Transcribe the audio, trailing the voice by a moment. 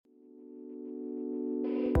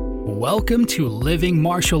Welcome to Living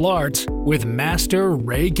Martial Arts with Master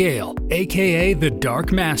Ray Gale, aka the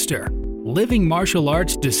Dark Master. Living Martial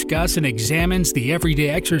Arts discusses and examines the everyday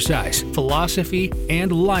exercise, philosophy,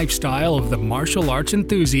 and lifestyle of the martial arts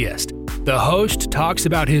enthusiast. The host talks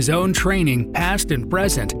about his own training, past and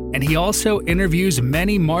present, and he also interviews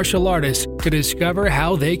many martial artists to discover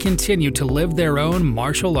how they continue to live their own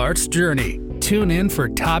martial arts journey. Tune in for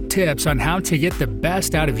top tips on how to get the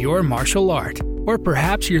best out of your martial art. Or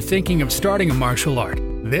perhaps you're thinking of starting a martial art.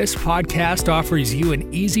 This podcast offers you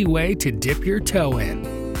an easy way to dip your toe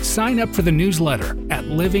in. Sign up for the newsletter at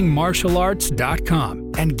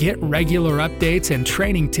livingmartialarts.com and get regular updates and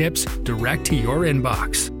training tips direct to your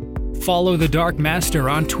inbox. Follow the Dark Master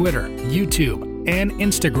on Twitter, YouTube, and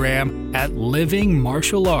Instagram at Living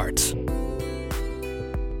Martial Arts.